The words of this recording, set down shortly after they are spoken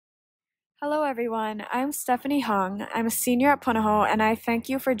Hello everyone, I'm Stephanie Hung. I'm a senior at Punahou and I thank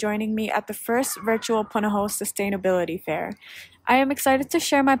you for joining me at the first virtual Punahou Sustainability Fair. I am excited to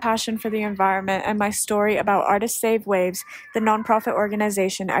share my passion for the environment and my story about Artists Save Waves, the nonprofit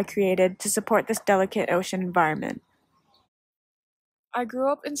organization I created to support this delicate ocean environment. I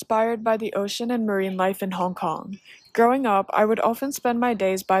grew up inspired by the ocean and marine life in Hong Kong. Growing up, I would often spend my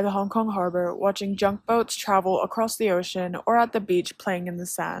days by the Hong Kong harbor watching junk boats travel across the ocean or at the beach playing in the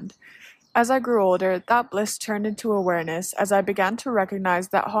sand. As I grew older, that bliss turned into awareness as I began to recognize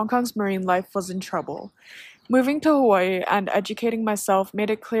that Hong Kong's marine life was in trouble. Moving to Hawaii and educating myself made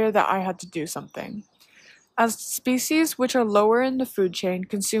it clear that I had to do something. As species which are lower in the food chain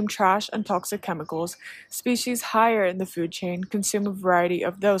consume trash and toxic chemicals, species higher in the food chain consume a variety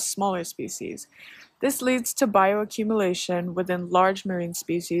of those smaller species. This leads to bioaccumulation within large marine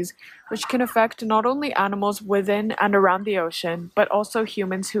species, which can affect not only animals within and around the ocean, but also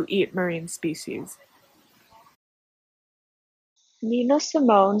humans who eat marine species. Nina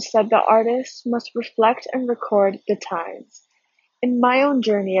Simone said the artist must reflect and record the times. In my own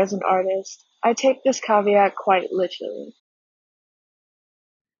journey as an artist, I take this caveat quite literally.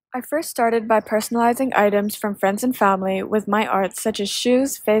 I first started by personalizing items from friends and family with my art such as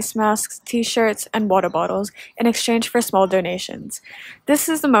shoes, face masks, t-shirts, and water bottles in exchange for small donations. This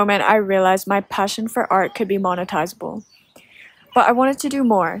is the moment I realized my passion for art could be monetizable. But I wanted to do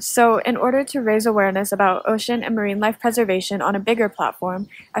more, so in order to raise awareness about ocean and marine life preservation on a bigger platform,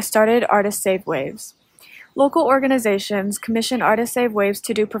 I started Artists Save Waves. Local organizations commission Artists Save Waves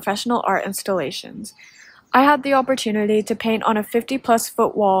to do professional art installations. I had the opportunity to paint on a 50-plus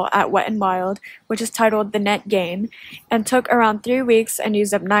foot wall at Wet n Wild, which is titled The Net Gain, and took around 3 weeks and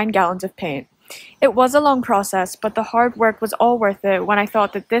used up 9 gallons of paint. It was a long process, but the hard work was all worth it when I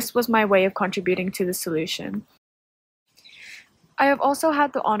thought that this was my way of contributing to the solution. I have also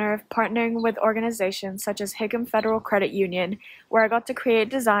had the honor of partnering with organizations such as Hickam Federal Credit Union, where I got to create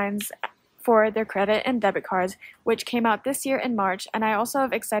designs for their credit and debit cards, which came out this year in March, and I also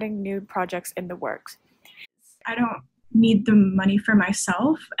have exciting new projects in the works. I don't need the money for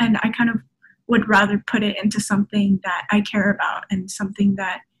myself, and I kind of would rather put it into something that I care about and something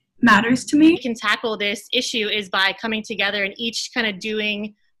that matters to me. We can tackle this issue is by coming together and each kind of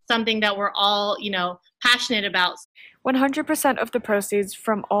doing something that we're all, passionate about. 100% of the proceeds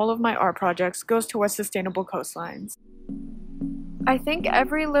from all of my art projects goes towards sustainable coastlines. I think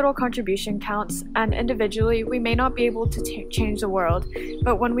every little contribution counts, and individually we may not be able to change the world,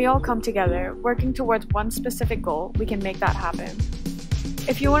 but when we all come together, working towards one specific goal, we can make that happen.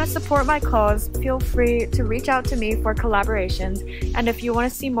 If you want to support my cause, feel free to reach out to me for collaborations, and if you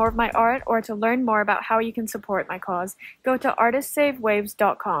want to see more of my art or to learn more about how you can support my cause, go to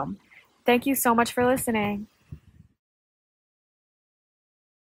artistsavewaves.com. Thank you so much for listening.